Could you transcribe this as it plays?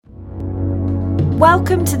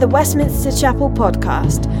Welcome to the Westminster Chapel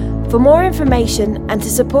podcast. For more information and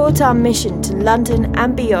to support our mission to London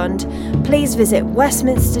and beyond, please visit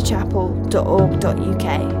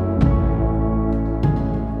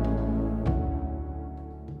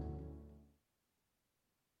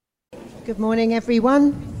westminsterchapel.org.uk. Good morning,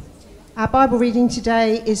 everyone. Our Bible reading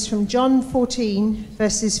today is from John 14,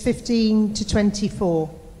 verses 15 to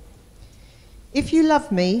 24. If you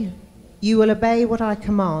love me, you will obey what I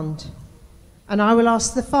command. And I will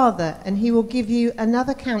ask the Father, and he will give you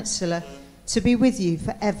another counselor to be with you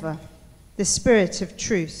forever, the Spirit of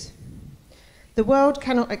truth. The world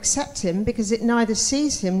cannot accept him because it neither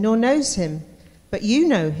sees him nor knows him, but you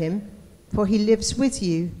know him, for he lives with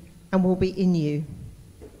you and will be in you.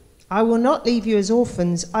 I will not leave you as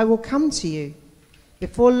orphans, I will come to you.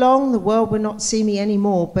 Before long the world will not see me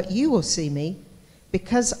anymore, but you will see me.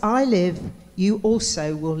 Because I live, you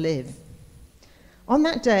also will live. On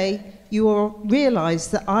that day, you will realize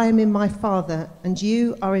that I am in my Father, and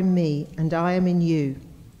you are in me, and I am in you.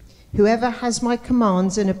 Whoever has my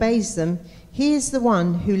commands and obeys them, he is the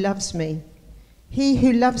one who loves me. He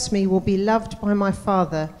who loves me will be loved by my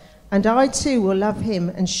Father, and I too will love him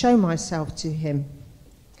and show myself to him.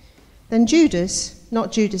 Then Judas,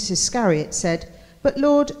 not Judas Iscariot, said, "But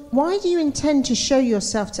Lord, why do you intend to show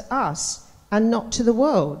yourself to us and not to the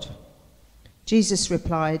world?" Jesus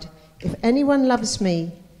replied, "If anyone loves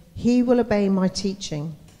me, he will obey my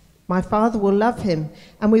teaching. My Father will love him,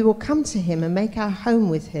 and we will come to him and make our home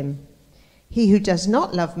with him. He who does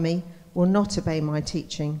not love me will not obey my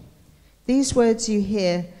teaching. These words you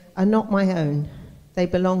hear are not my own. They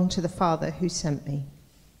belong to the Father who sent me."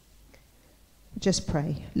 Just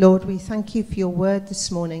pray. Lord, we thank you for your word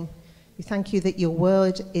this morning. We thank you that your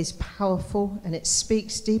word is powerful and it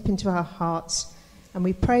speaks deep into our hearts. And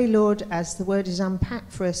we pray, Lord, as the word is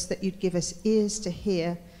unpacked for us, that you'd give us ears to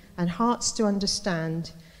hear and hearts to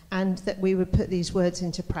understand, and that we would put these words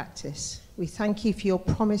into practice. We thank you for your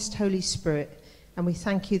promised Holy Spirit, and we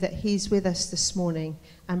thank you that he's with us this morning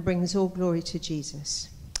and brings all glory to Jesus.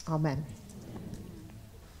 Amen.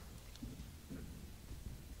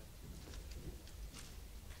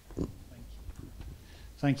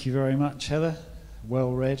 Thank you very much, Heather.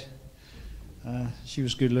 Well read. She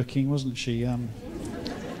was good looking, wasn't she?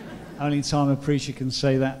 Only time a preacher can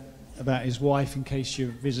say that about his wife, in case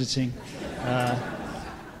you're visiting.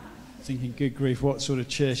 Thinking, good grief, what sort of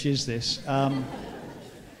church is this?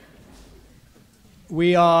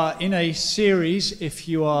 We are in a series, if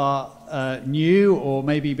you are new or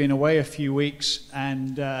maybe been away a few weeks,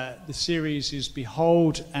 and the series is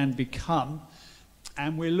Behold and Become.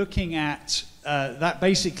 And we're looking at that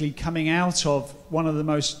basically coming out of one of the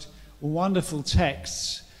most wonderful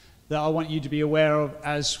texts that I want you to be aware of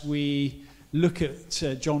as we look at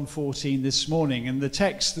John 14 this morning. And the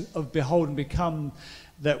text of Behold and Become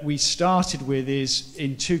that we started with is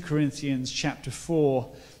in 2 Corinthians chapter 4,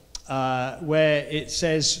 where it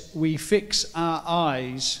says, "We fix our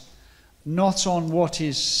eyes not on what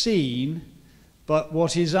is seen, but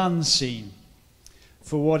what is unseen.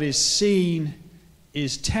 For what is seen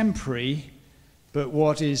is temporary, but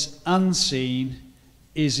what is unseen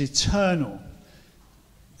is eternal."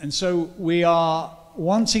 And so we are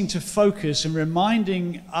wanting to focus and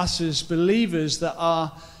reminding us as believers that our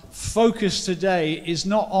focus today is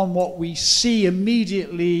not on what we see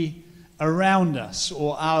immediately around us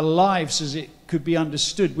or our lives as it could be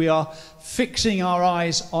understood. We are fixing our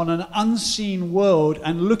eyes on an unseen world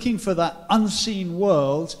and looking for that unseen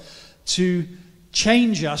world to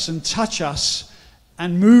change us and touch us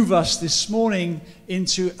and move us this morning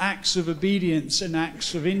into acts of obedience and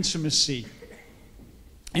acts of intimacy.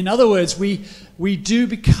 In other words, we do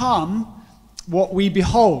become what we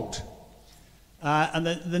behold. And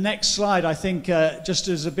the next slide, I think, just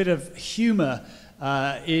as a bit of humour,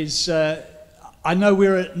 is I know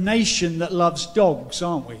we're a nation that loves dogs,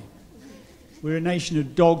 aren't we? We're a nation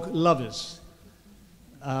of dog lovers.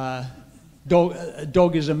 A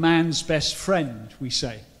dog is a man's best friend, we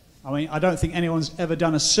say. I mean, I don't think anyone's ever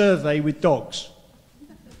done a survey with dogs.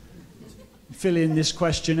 Fill in this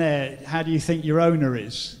questionnaire. How do you think your owner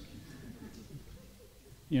is?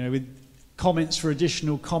 You know, with comments for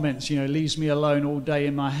additional comments, you know, leaves me alone all day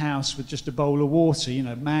in my house with just a bowl of water. You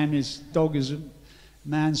know, dog is a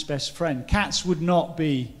man's best friend. Cats would not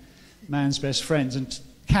be man's best friends, and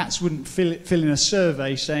cats wouldn't fill in a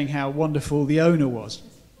survey saying how wonderful the owner was.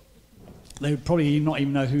 They would probably not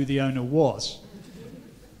even know who the owner was.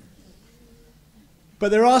 But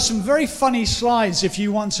there are some very funny slides, if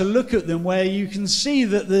you want to look at them, where you can see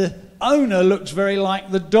that the owner looks very like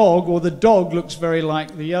the dog, or the dog looks very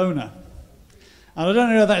like the owner. And I don't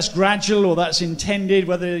know if that's gradual or that's intended,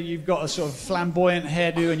 whether you've got a sort of flamboyant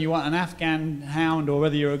hairdo and you want an Afghan hound, or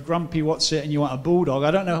whether you're a grumpy what's-it and you want a bulldog.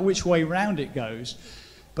 I don't know which way round it goes.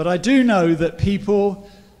 But I do know that people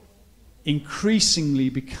increasingly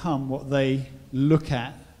become what they look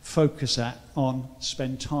at, focus at,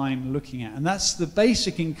 spend time looking at. And that's the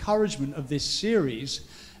basic encouragement of this series,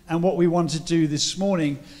 and what we want to do this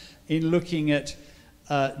morning in looking at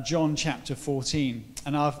John chapter 14.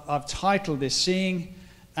 And I've titled this Seeing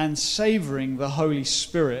and Savouring the Holy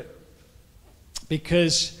Spirit,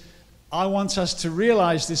 because I want us to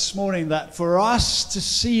realize this morning that for us to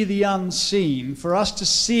see the unseen, for us to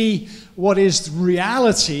see what is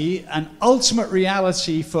reality and ultimate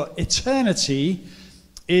reality for eternity,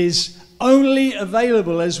 is only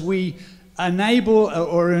available as we enable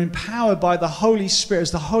or are empowered by the Holy Spirit,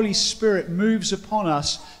 as the Holy Spirit moves upon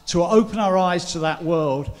us to open our eyes to that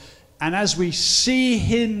world. And as we see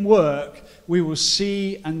him work, we will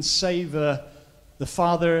see and savor the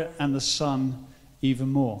Father and the Son even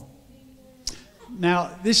more. Now,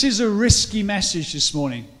 this is a risky message this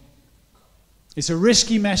morning. It's a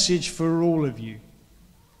risky message for all of you.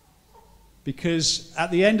 Because at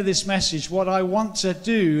the end of this message, what I want to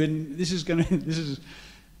do, and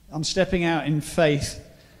I'm stepping out in faith,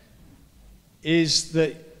 is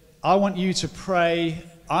that I want you to pray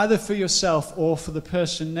either for yourself or for the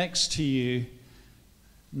person next to you,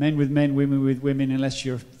 men with men, women with women, unless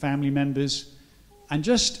you're family members, and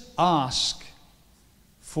just ask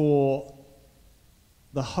for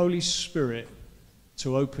the Holy Spirit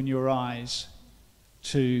to open your eyes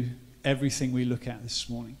to everything we look at this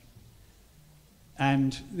morning.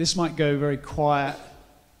 And this might go very quiet,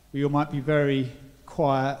 we all might be very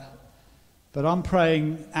quiet, but I'm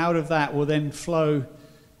praying out of that will then flow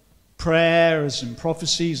prayers and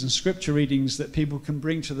prophecies and scripture readings that people can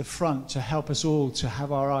bring to the front to help us all to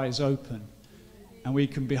have our eyes open, and we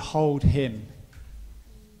can behold him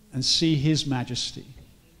and see his majesty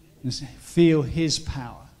and feel his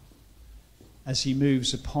power as he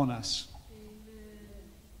moves upon us.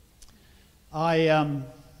 I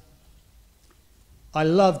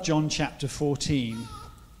love John chapter 14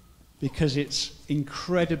 because it's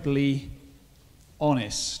incredibly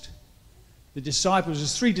honest. The disciples,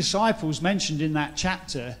 there's 3 disciples mentioned in that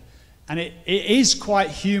chapter, and it is quite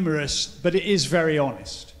humorous, but it is very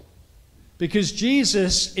honest. Because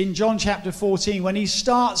Jesus, in John chapter 14, when he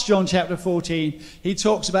starts John chapter 14, he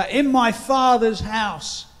talks about, in my Father's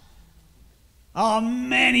house are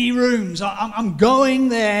many rooms. I'm going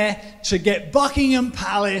there to get Buckingham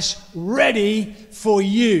Palace ready for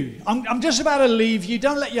you. I'm just about to leave you.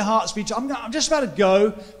 Don't let your hearts beat. I'm just about to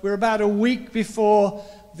go. We're about a week before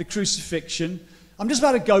the crucifixion. I'm just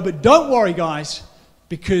about to go, but don't worry, guys,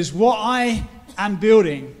 because what I am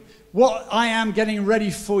building, what I am getting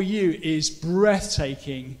ready for you is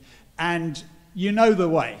breathtaking, and you know the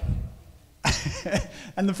way.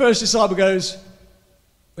 And the first disciple goes,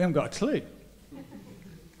 we haven't got a clue.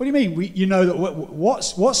 What do you mean? You know that?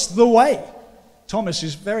 What's the way? Thomas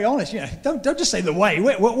is very honest. Don't just say the way.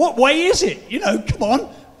 What way is it? Come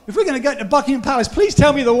on. If we're going to go to Buckingham Palace, please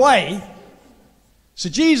tell me the way. So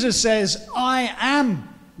Jesus says, I am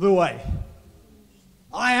the way.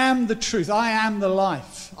 I am the truth. I am the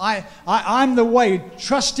life. I'm the way.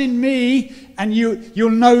 Trust in me and you'll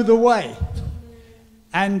know the way.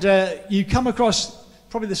 And you come across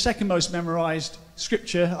probably the second most memorized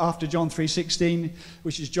scripture after John 3:16,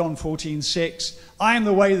 which is John 14:6. I am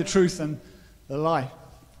the way, the truth, and the life.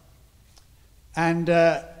 And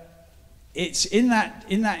it's in that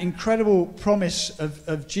incredible promise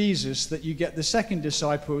of Jesus that you get the second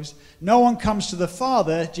disciples. No one comes to the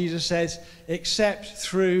Father, Jesus says, except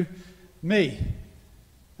through me.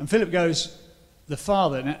 And Philip goes, the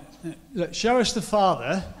Father. Now, look, show us the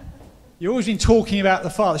Father. You've always been talking about the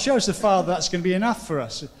Father. Show us the Father, that's going to be enough for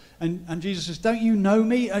us. And Jesus says, don't you know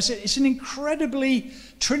me? I said, it's an incredibly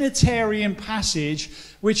Trinitarian passage,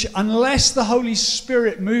 which unless the Holy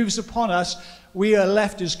Spirit moves upon us, we are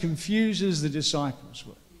left as confused as the disciples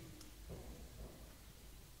were.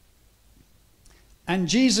 And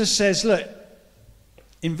Jesus says, look,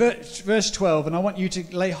 in verse 12, and I want you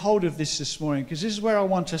to lay hold of this morning, because this is where I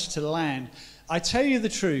want us to land. I tell you the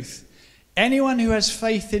truth, anyone who has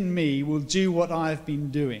faith in me will do what I have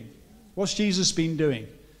been doing. What's Jesus been doing?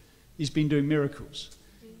 He's been doing miracles.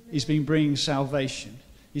 He's been bringing salvation.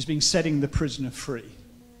 He's been setting the prisoner free.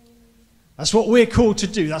 That's what we're called to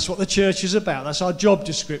do. That's what the church is about. That's our job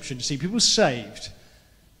description, to see people saved,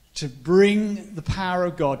 to bring the power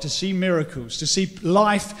of God, to see miracles, to see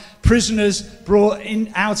life, prisoners brought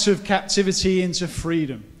out of captivity into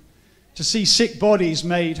freedom, to see sick bodies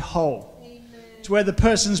made whole. to where the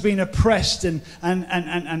person's been oppressed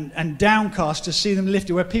and downcast, to see them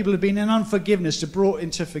lifted, where people have been in unforgiveness, to brought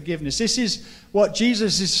into forgiveness. This is what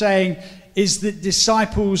Jesus is saying is the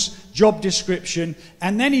disciples' job description.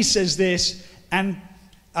 And then he says this, and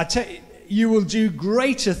I tell you, you will do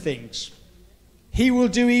greater things. He will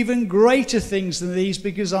do even greater things than these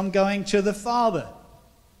because I'm going to the Father.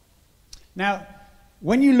 Now,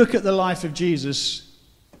 when you look at the life of Jesus,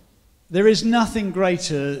 there is nothing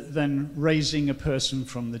greater than raising a person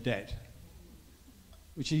from the dead,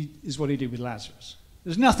 which is what he did with Lazarus.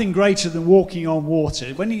 There's nothing greater than walking on water.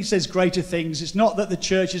 When he says greater things, it's not that the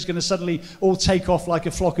church is going to suddenly all take off like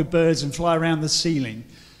a flock of birds and fly around the ceiling.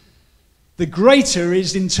 The greater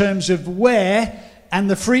is in terms of where and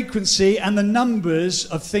the frequency and the numbers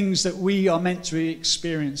of things that we are meant to be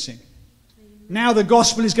experiencing. Now the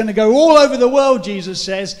gospel is going to go all over the world, Jesus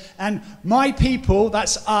says, and my people,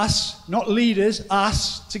 that's us, not leaders,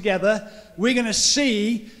 us together, we're going to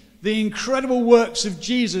see the incredible works of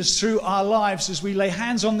Jesus through our lives as we lay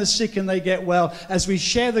hands on the sick and they get well, as we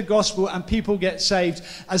share the gospel and people get saved,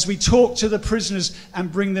 as we talk to the prisoners and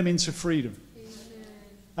bring them into freedom.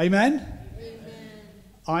 Amen? Amen?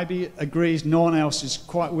 Ivy agrees, no one else is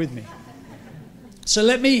quite with me. So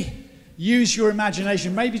let me use your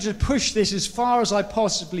imagination, maybe to push this as far as I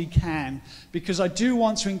possibly can, because I do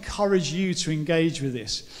want to encourage you to engage with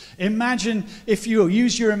this. Imagine, if you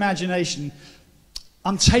use your imagination,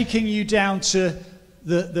 I'm taking you down to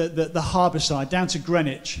the harbour side, down to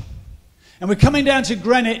Greenwich. And we're coming down to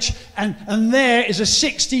Greenwich, and there is a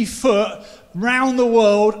 60-foot round the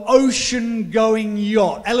world ocean-going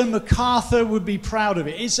yacht. Ellen MacArthur would be proud of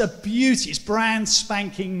it. It's a beauty. It's brand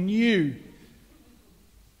spanking new.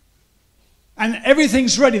 And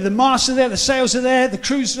everything's ready. The masts are there, the sails are there, the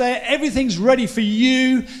crew's there. Everything's ready for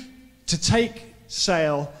you to take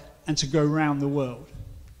sail and to go round the world.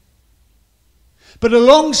 But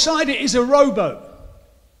alongside it is a rowboat.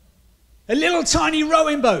 A little tiny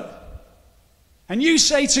rowing boat. And you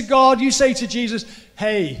say to God, you say to Jesus,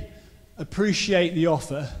 hey, appreciate the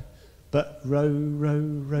offer, but row, row,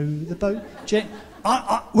 row the boat.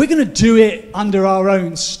 We're going to do it under our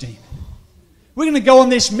own steam. We're going to go on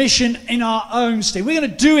this mission in our own steam. We're going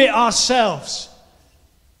to do it ourselves.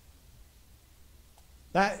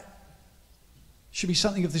 That should be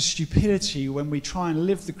something of the stupidity when we try and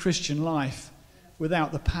live the Christian life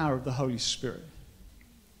without the power of the Holy Spirit.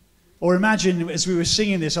 Or imagine, as we were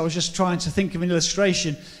singing this, I was just trying to think of an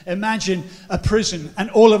illustration. Imagine a prison, and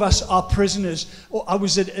all of us are prisoners. I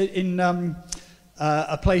was in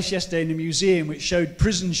a place yesterday in a museum which showed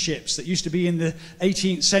prison ships that used to be in the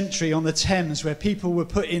 18th century on the Thames, where people were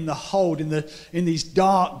put in the hold in these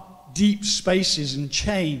dark, deep spaces and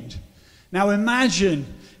chained. Now imagine,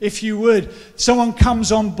 if you would, someone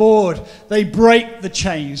comes on board, they break the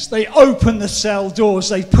chains, they open the cell doors,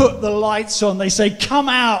 they put the lights on, they say, come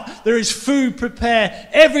out, there is food prepared,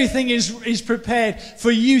 everything is prepared for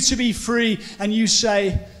you to be free, and you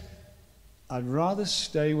say, I'd rather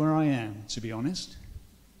stay where I am, to be honest.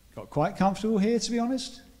 Got quite comfortable here, to be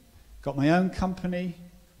honest. Got my own company.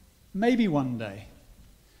 Maybe one day.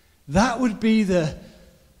 That would be the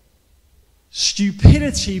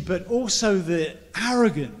stupidity, but also the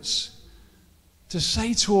arrogance to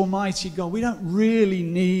say to Almighty God, we don't really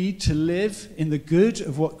need to live in the good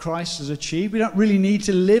of what Christ has achieved. We don't really need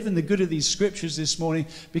to live in the good of these scriptures this morning,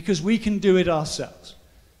 because we can do it ourselves.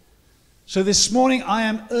 So this morning I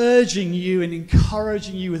am urging you and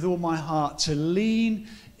encouraging you with all my heart to lean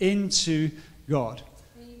into God.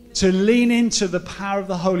 Amen. To lean into the power of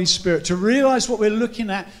the Holy Spirit. To realize what we're looking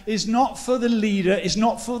at is not for the leader, is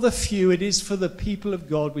not for the few, it is for the people of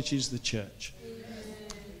God, which is the church.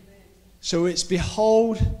 Amen. So it's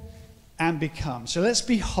behold and become. So let's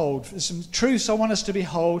behold. There's some truths I want us to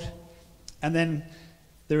behold, and then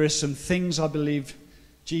there are some things I believe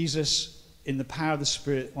Jesus, in the power of the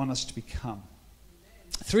Spirit, want us to become.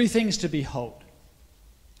 3 things to behold.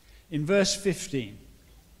 In verse 15,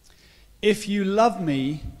 if you love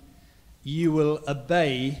me, you will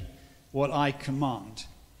obey what I command.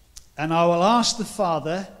 And I will ask the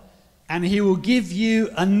Father, and he will give you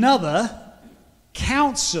another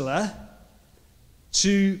counselor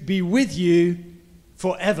to be with you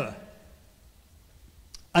forever.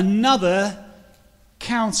 Another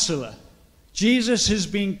counselor. Jesus has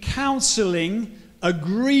been counseling a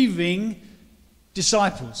grieving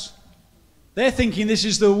disciples. They're thinking this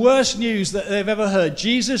is the worst news that they've ever heard.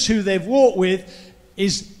 Jesus, who they've walked with,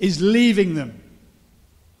 is leaving them.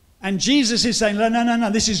 And Jesus is saying, no,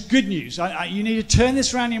 this is good news. You need to turn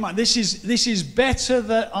this around in your mind. This is better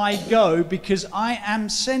that I go, because I am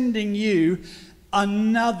sending you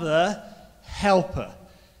another helper,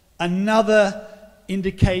 another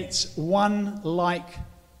indicates one like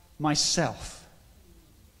myself.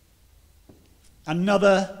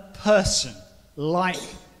 Another person like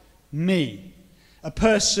me. A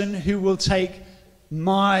person who will take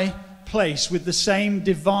my place with the same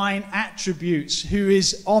divine attributes, who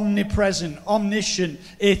is omnipresent, omniscient,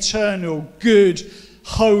 eternal, good,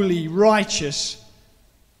 holy, righteous.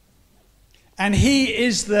 And he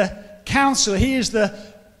is the counselor, he is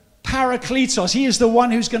the Parakletos, he is the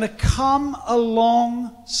one who's going to come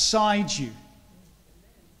alongside you.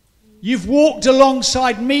 You've walked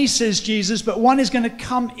alongside me, says Jesus, but one is going to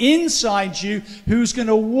come inside you who's going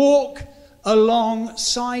to walk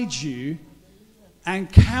alongside you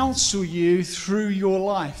and counsel you through your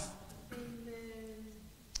life.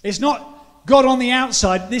 It's not God on the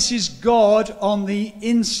outside, this is God on the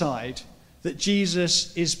inside that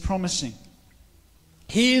Jesus is promising.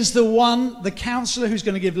 He is the one, the counselor, who's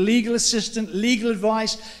going to give legal assistance, legal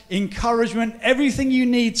advice, encouragement, everything you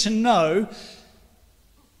need to know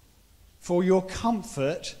for your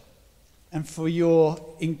comfort and for your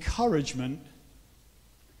encouragement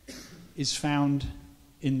is found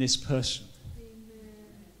in this person.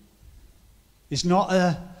 It's not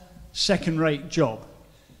a second-rate job.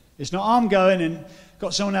 It's not, I'm going and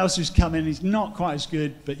got someone else who's come in, he's not quite as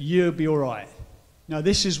good, but you'll be all right. No,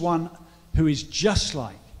 this is one who is just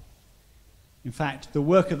like. In fact, the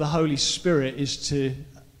work of the Holy Spirit is to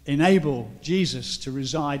enable Jesus to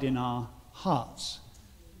reside in our hearts.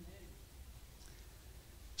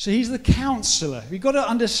 So he's the counselor. We've got to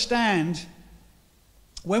understand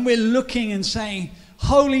when we're looking and saying,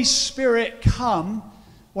 Holy Spirit, come,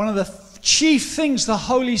 one of the chief things the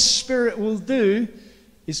Holy Spirit will do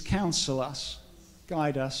is counsel us,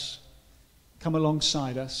 guide us, come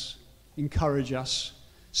alongside us, encourage us,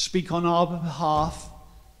 speak on our behalf,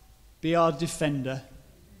 be our defender.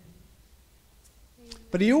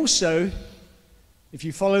 But he also, if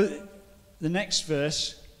you follow the next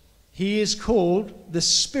verse, he is called the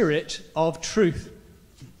Spirit of Truth.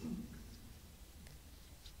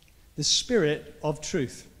 The Spirit of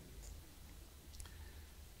Truth.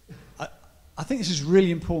 I think this is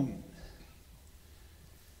really important.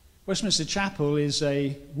 Westminster Chapel is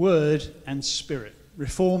a word and spirit.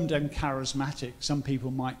 Reformed and charismatic, some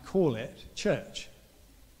people might call it, church.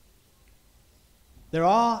 There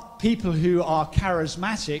are people who are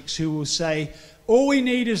charismatics who will say, all we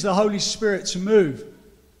need is the Holy Spirit to move.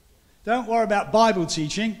 Don't worry about Bible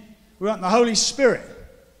teaching. We want the Holy Spirit.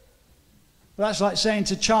 Well, that's like saying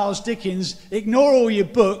to Charles Dickens, ignore all your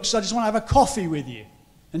books, I just want to have a coffee with you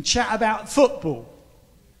and chat about football.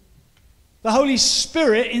 The Holy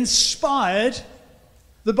Spirit inspired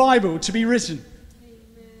the Bible to be written.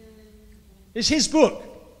 It's his book.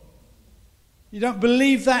 You don't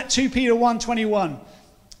believe that? 2 Peter 1:21.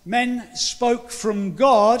 Men spoke from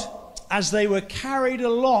God as they were carried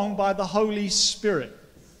along by the Holy Spirit.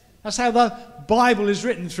 That's how the Bible is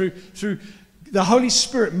written, through the Holy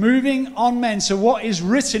Spirit moving on men. So what is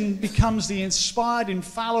written becomes the inspired,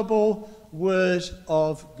 infallible Word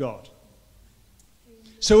of God.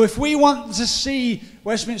 So if we want to see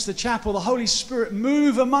Westminster Chapel, the Holy Spirit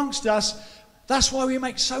move amongst us, that's why we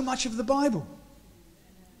make so much of the Bible.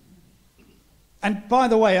 And by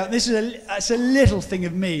the way, it's a little thing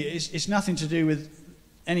of me. It's nothing to do with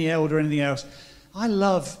any elder or anything else. I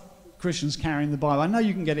love Christians carrying the Bible. I know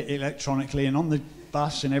you can get it electronically and on the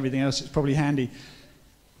bus and everything else. It's probably handy.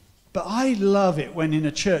 But I love it when in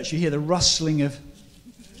a church you hear the rustling of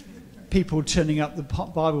people turning up the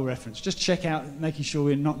Bible reference. Just check out, making sure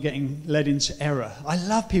we're not getting led into error. I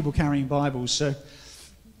love people carrying Bibles. So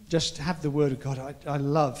just have the Word of God. I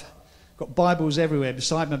love. Got Bibles everywhere,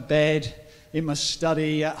 beside my bed, in my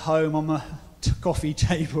study, at home, on my coffee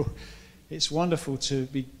table. It's wonderful to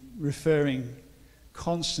be referring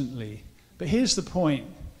constantly. But here's the point.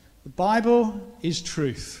 The Bible is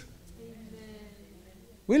truth. Amen.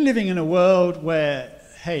 We're living in a world where,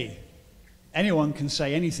 hey, anyone can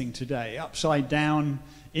say anything today. Upside down,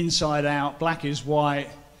 inside out, black is white,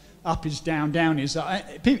 up is down, down is up.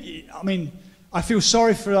 I mean, I feel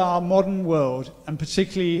sorry for our modern world, and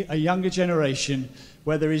particularly a younger generation,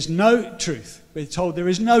 where there is no truth. We're told there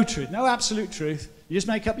is no truth, no absolute truth. You just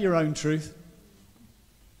make up your own truth.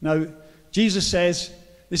 No, Jesus says,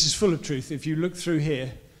 this is full of truth. If you look through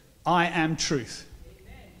here, I am truth.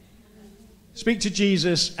 Speak to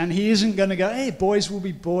Jesus, and he isn't going to go, hey, boys will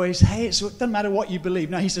be boys. Hey, it doesn't matter what you believe.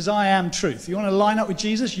 No, he says, I am truth. You want to line up with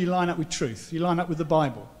Jesus? You line up with truth. You line up with the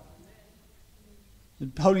Bible.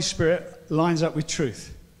 The Holy Spirit lines up with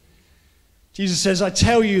truth. Jesus says, I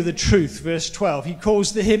tell you the truth, verse 12. He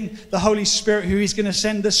calls him the Holy Spirit, who he's going to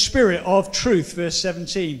send the Spirit of truth, verse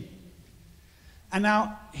 17. And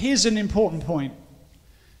now, here's an important point.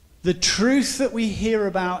 The truth that we hear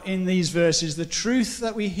about in these verses, the truth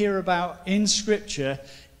that we hear about in Scripture,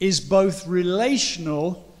 is both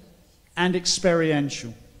relational and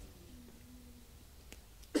experiential.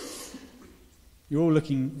 You're all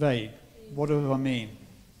looking vague. What do I mean?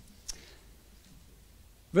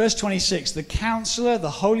 Verse 26, the Counselor, the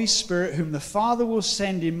Holy Spirit, whom the Father will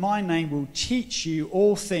send in my name, will teach you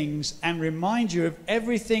all things and remind you of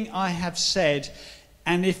everything I have said.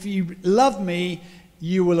 And if you love me,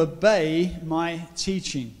 you will obey my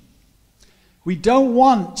teaching. We don't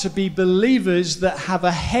want to be believers that have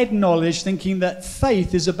a head knowledge thinking that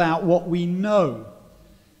faith is about what we know.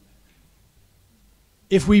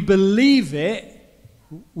 If we believe it,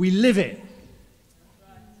 we live it.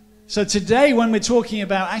 So today when we're talking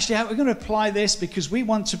about, actually we're going to apply this because we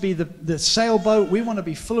want to be the sailboat, we want to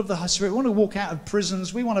be full of the Holy Spirit, we want to walk out of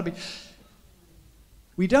prisons, we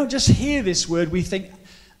don't just hear this word, we think,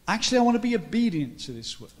 actually I want to be obedient to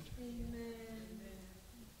this word. Amen.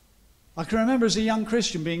 I can remember as a young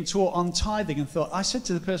Christian being taught on tithing and thought, I said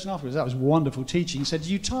to the person afterwards, that was wonderful teaching, he said,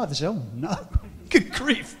 do you tithe? I said, oh no, good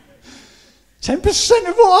grief. 10%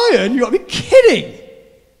 of what I earn, you've got to be kidding.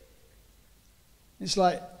 It's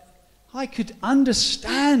like, I could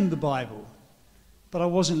understand the Bible, but I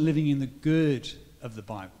wasn't living in the good of the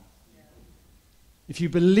Bible. If you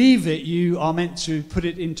believe it, you are meant to put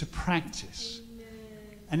it into practice.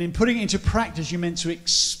 And in putting it into practice, you're meant to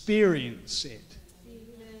experience it.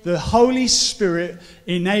 The Holy Spirit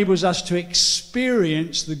enables us to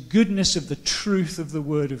experience the goodness of the truth of the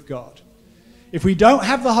Word of God. If we don't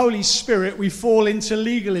have the Holy Spirit, we fall into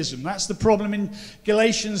legalism. That's the problem in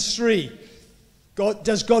Galatians 3.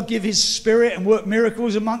 Does God give his Spirit and work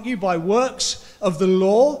miracles among you by works of the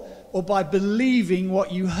law or by believing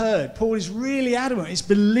what you heard? Paul is really adamant.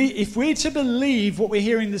 If we're to believe what we're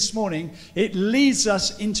hearing this morning, it leads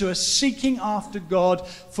us into a seeking after God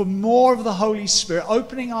for more of the Holy Spirit,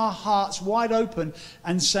 opening our hearts wide open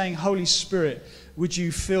and saying, Holy Spirit, would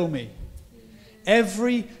you fill me?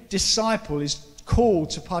 Every disciple is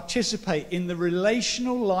called to participate in the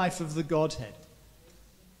relational life of the Godhead.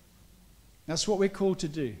 That's what we're called to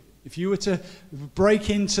do. If you were to break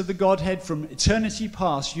into the Godhead from eternity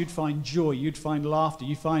past, you'd find joy, you'd find laughter,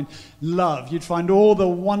 you'd find love, you'd find all the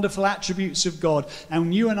wonderful attributes of God.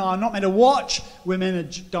 And you and I are not meant to watch, we're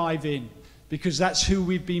meant to dive in, because that's who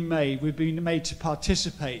we've been made. We've been made to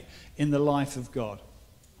participate in the life of God.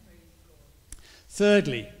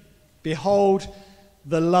 Thirdly, behold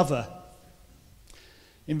the lover.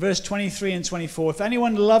 In verse 23 and 24, if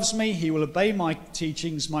anyone loves me, he will obey my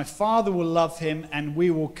teachings. My Father will love him, and we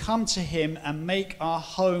will come to him and make our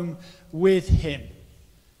home with him.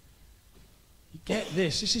 You get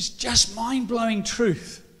this? This is just mind-blowing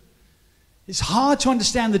truth. It's hard to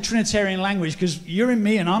understand the Trinitarian language because you're in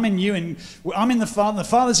me and I'm in you and I'm in the Father and the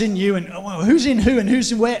Father's in you and who's in who and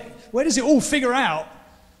who's in where? Where does it all figure out?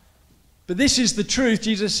 But this is the truth.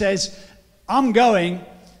 Jesus says, I'm going,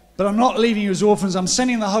 but I'm not leaving you as orphans. I'm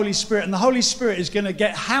sending the Holy Spirit, and the Holy Spirit is going to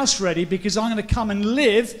get house ready because I'm going to come and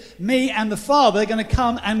live, me and the Father are going to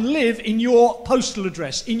come and live in your postal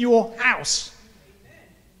address, in your house.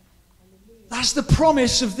 That's the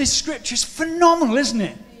promise of this scripture. It's phenomenal, isn't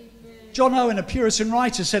it? John Owen, a Puritan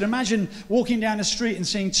writer, said, imagine walking down the street and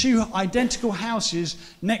seeing two identical houses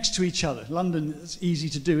next to each other. London, it's easy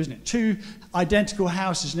to do, isn't it? Two identical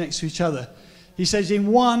houses next to each other. He says, in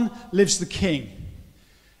one lives the king.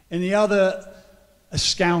 In the other, a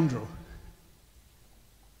scoundrel.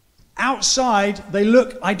 Outside, they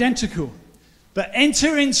look identical. But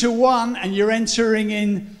enter into one and you're entering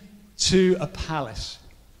into a palace.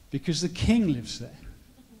 Because the king lives there.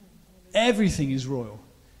 Everything is royal.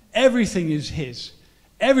 Everything is his.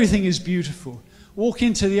 Everything is beautiful. Walk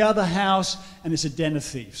into the other house and it's a den of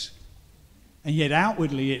thieves. And yet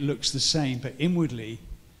outwardly it looks the same, but inwardly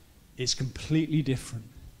it's completely different.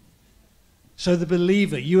 So the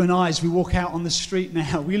believer, you and I, as we walk out on the street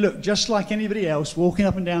now, we look just like anybody else walking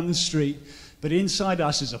up and down the street, but inside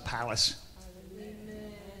us is a palace.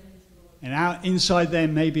 Amen. And out inside there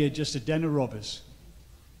maybe just a den of robbers.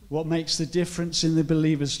 What makes the difference in the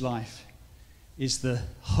believer's life is the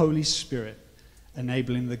Holy Spirit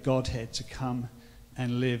enabling the Godhead to come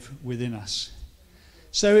and live within us.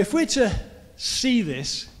 So if we're to see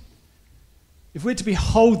this, if we're to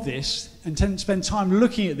behold this and spend time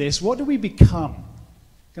looking at this, what do we become?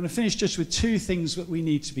 I'm going to finish just with two things that we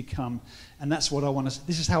need to become, and that's what I want us.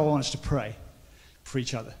 This is how I want us to pray for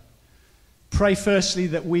each other. Pray firstly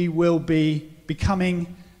that we will be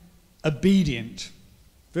becoming obedient.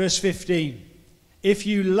 Verse 15, if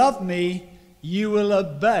you love me, you will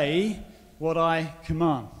obey what I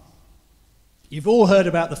command. You've all heard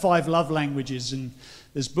about the 5 love languages, and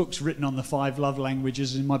There's books written on the 5 love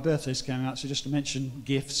languages, and my birthday's coming out, so just to mention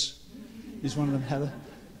gifts is one of them, Heather.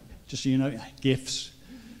 Just so you know, gifts.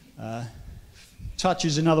 Touch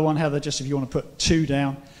is another one, Heather, just if you want to put 2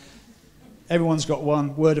 down. Everyone's got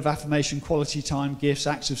one. Word of affirmation, quality time, gifts,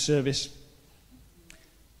 acts of service.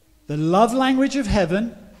 The love language of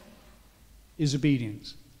heaven is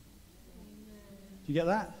obedience. Do you get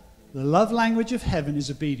that? The love language of heaven is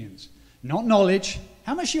obedience, not knowledge.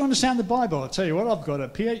 How much do you understand the Bible? I'll tell you what, I've got a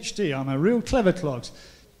PhD. I'm a real clever clogs.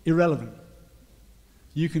 Irrelevant.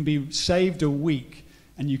 You can be saved a week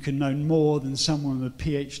and you can know more than someone with a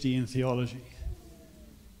PhD in theology.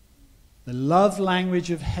 The love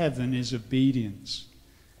language of heaven is obedience.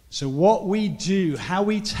 So what we do, how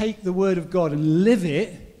we take the word of God and live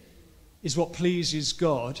it, is what pleases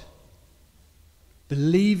God.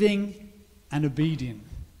 Believing and obedient.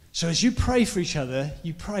 So as you pray for each other,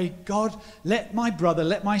 you pray, God, let my brother,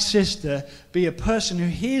 let my sister be a person who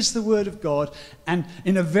hears the word of God and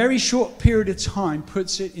in a very short period of time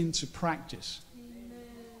puts it into practice. Amen.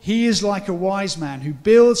 He is like a wise man who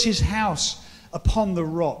builds his house upon the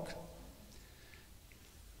rock.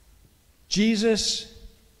 Jesus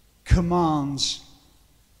commands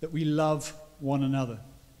that we love one another.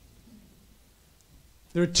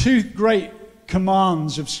 There are 2 great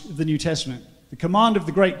commands of the New Testament. The command of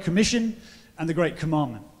the Great Commission and the Great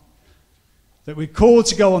Commandment. That we're called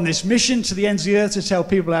to go on this mission to the ends of the earth to tell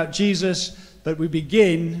people about Jesus, but we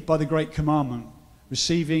begin by the Great Commandment,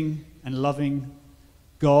 receiving and loving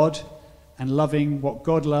God and loving what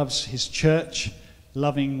God loves, his church,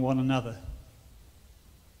 loving one another.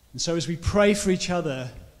 And so as we pray for each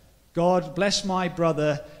other, God bless my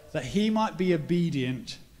brother that he might be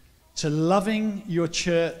obedient to loving your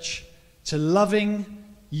church, to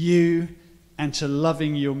loving you, and to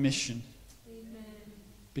loving your mission. Amen.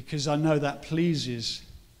 Because I know that pleases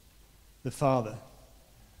the Father.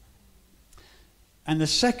 And the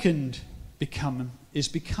second is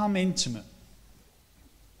become intimate.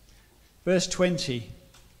 Verse 20.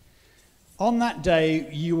 On that day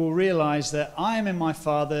you will realize that I am in my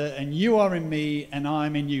Father and you are in me and I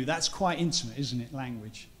am in you. That's quite intimate, isn't it,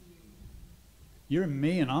 language? You're in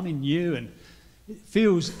me and I'm in you, and it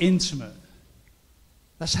feels intimate.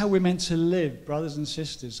 That's how we're meant to live, brothers and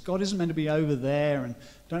sisters. God isn't meant to be over there and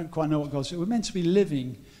don't quite know what God's doing. We're meant to be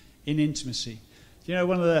living in intimacy. You know,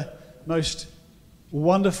 one of the most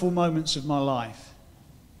wonderful moments of my life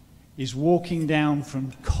is walking down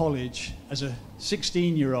from college as a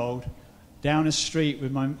 16-year-old down a street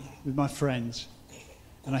with my friends,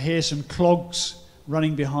 and I hear some clogs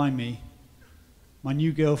running behind me. My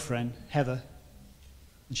new girlfriend, Heather,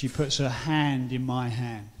 and she puts her hand in my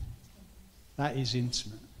hand. That is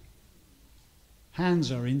intimate.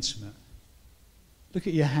 Hands are intimate. Look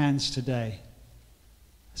at your hands today.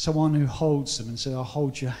 Someone who holds them and says, I'll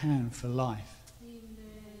hold your hand for life.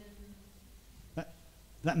 Amen.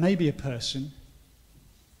 That may be a person,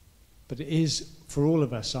 but it is for all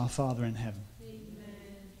of us, our Father in heaven. Amen.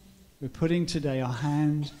 We're putting today our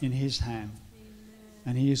hand in his hand. Amen.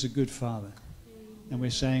 And he is a good Father. Amen. And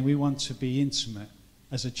we're saying we want to be intimate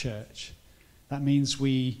as a church. That means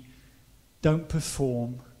we don't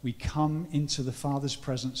perform. We come into the Father's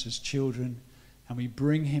presence as children and we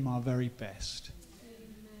bring him our very best.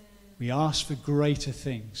 Amen. We ask for greater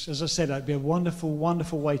things. As I said, it'd be a wonderful,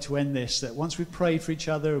 wonderful way to end this, that once we've prayed for each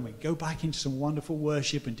other and we go back into some wonderful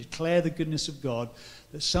worship and declare the goodness of God,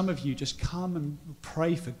 that some of you just come and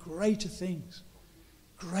pray for greater things,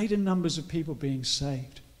 greater numbers of people being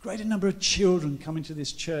saved, greater number of children coming to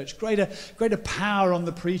this church, greater power on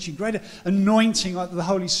the preaching, greater anointing of the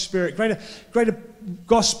Holy Spirit, greater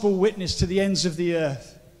gospel witness to the ends of the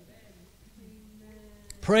earth. Amen.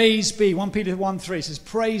 Praise be, 1 Peter 1:3 says,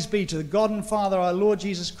 praise be to the God and Father, our Lord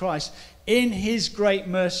Jesus Christ. In his great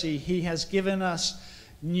mercy, he has given us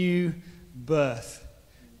new birth.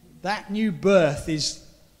 That new birth is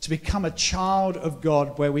to become a child of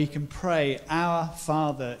God where we can pray, our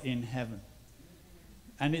Father in heaven.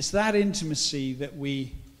 And it's that intimacy that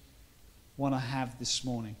we want to have this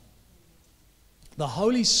morning. The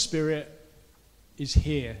Holy Spirit is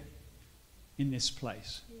here in this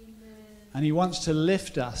place. Amen. And he wants to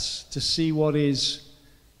lift us to see what is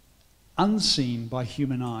unseen by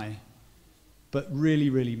human eye, but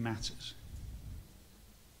really, really matters.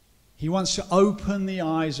 He wants to open the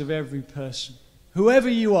eyes of every person, whoever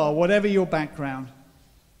you are, whatever your background.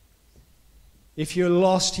 If you're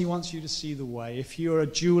lost, he wants you to see the way. If you're a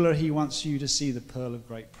jeweler, he wants you to see the pearl of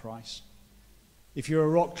great price. If you're a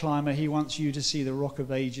rock climber, he wants you to see the rock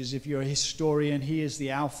of ages. If you're a historian, he is the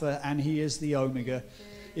Alpha and he is the Omega.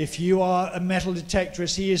 If you are a metal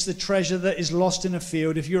detectorist, he is the treasure that is lost in a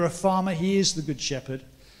field. If you're a farmer, he is the good shepherd.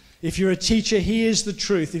 If you're a teacher, he is the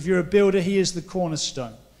truth. If you're a builder, he is the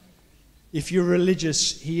cornerstone. If you're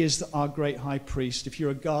religious, he is our great high priest. If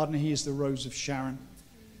you're a gardener, he is the rose of Sharon.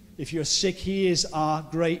 If you're sick, he is our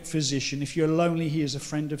great physician. If you're lonely, he is a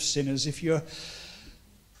friend of sinners. If you're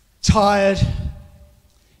tired,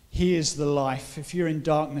 he is the life. If you're in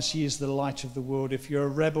darkness, he is the light of the world. If you're a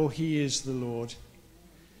rebel, he is the Lord.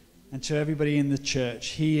 And to everybody in the church,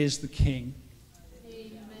 he is the King.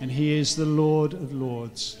 Amen. And he is the Lord of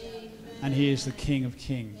lords. Amen. And he is the King of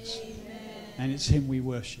kings. Amen. And it's him we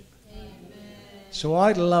worship. So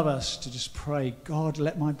I'd love us to just pray, God,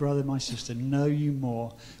 let my brother, my sister know you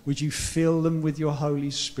more. Would you fill them with your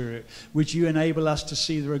Holy Spirit? Would you enable us to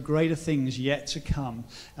see there are greater things yet to come?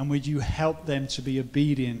 And would you help them to be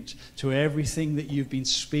obedient to everything that you've been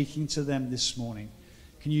speaking to them this morning?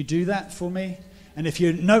 Can you do that for me? And if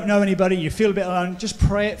you don't know anybody, you feel a bit alone, just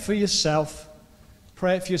pray it for yourself.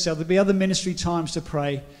 Pray it for yourself. There'll be other ministry times to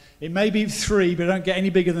pray. It may be 3, but don't get any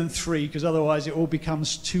bigger than 3, because otherwise it all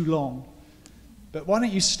becomes too long. But why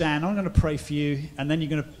don't you stand? I'm going to pray for you, and then you're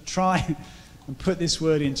going to try and put this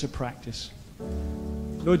word into practice.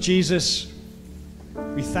 Lord Jesus,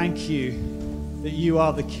 we thank you that you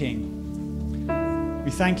are the King.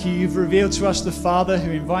 We thank you you've revealed to us the Father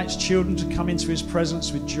who invites children to come into his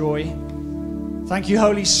presence with joy. Thank you,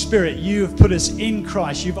 Holy Spirit. You have put us in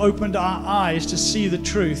Christ. You've opened our eyes to see the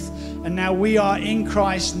truth. And now we are in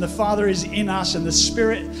Christ, and the Father is in us, and the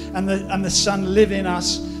Spirit and the Son live in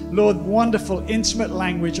us. Lord, wonderful, intimate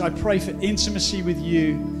language. I pray for intimacy with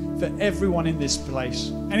you for everyone in this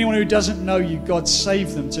place. Anyone who doesn't know you, God,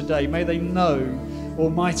 save them today. May they know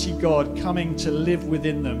Almighty God coming to live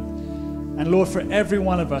within them. And Lord, for every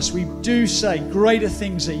one of us, we do say greater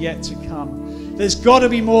things are yet to come. There's got to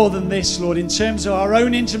be more than this, Lord, in terms of our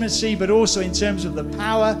own intimacy, but also in terms of the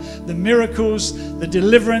power, the miracles, the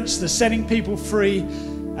deliverance, the setting people free,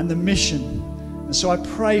 and the mission. And so I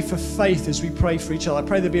pray for faith as we pray for each other. I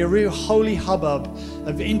pray there be a real holy hubbub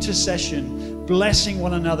of intercession, blessing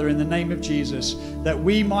one another in the name of Jesus, that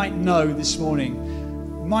we might know this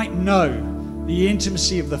morning, might know the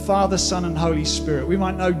intimacy of the Father, Son, and Holy Spirit. We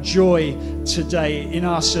might know joy today in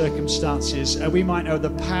our circumstances, and we might know the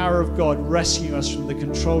power of God rescuing us from the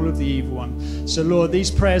control of the evil one. So Lord,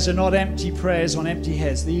 these prayers are not empty prayers on empty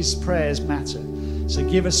heads. These prayers matter. So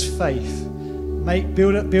give us faith.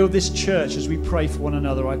 Build this church as we pray for one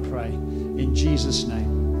another, I pray. In Jesus'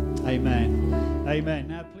 name. Amen. Amen.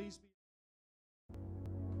 Now please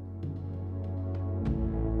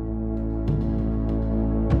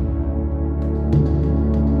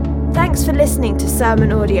Thanks for listening to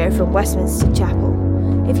sermon audio from Westminster Chapel.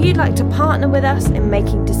 If you'd like to partner with us in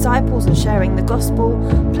making disciples and sharing the gospel,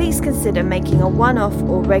 please consider making a one-off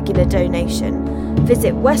or regular donation.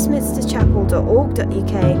 Visit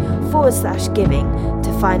westminsterchapel.org.uk/giving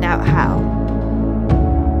to find out how.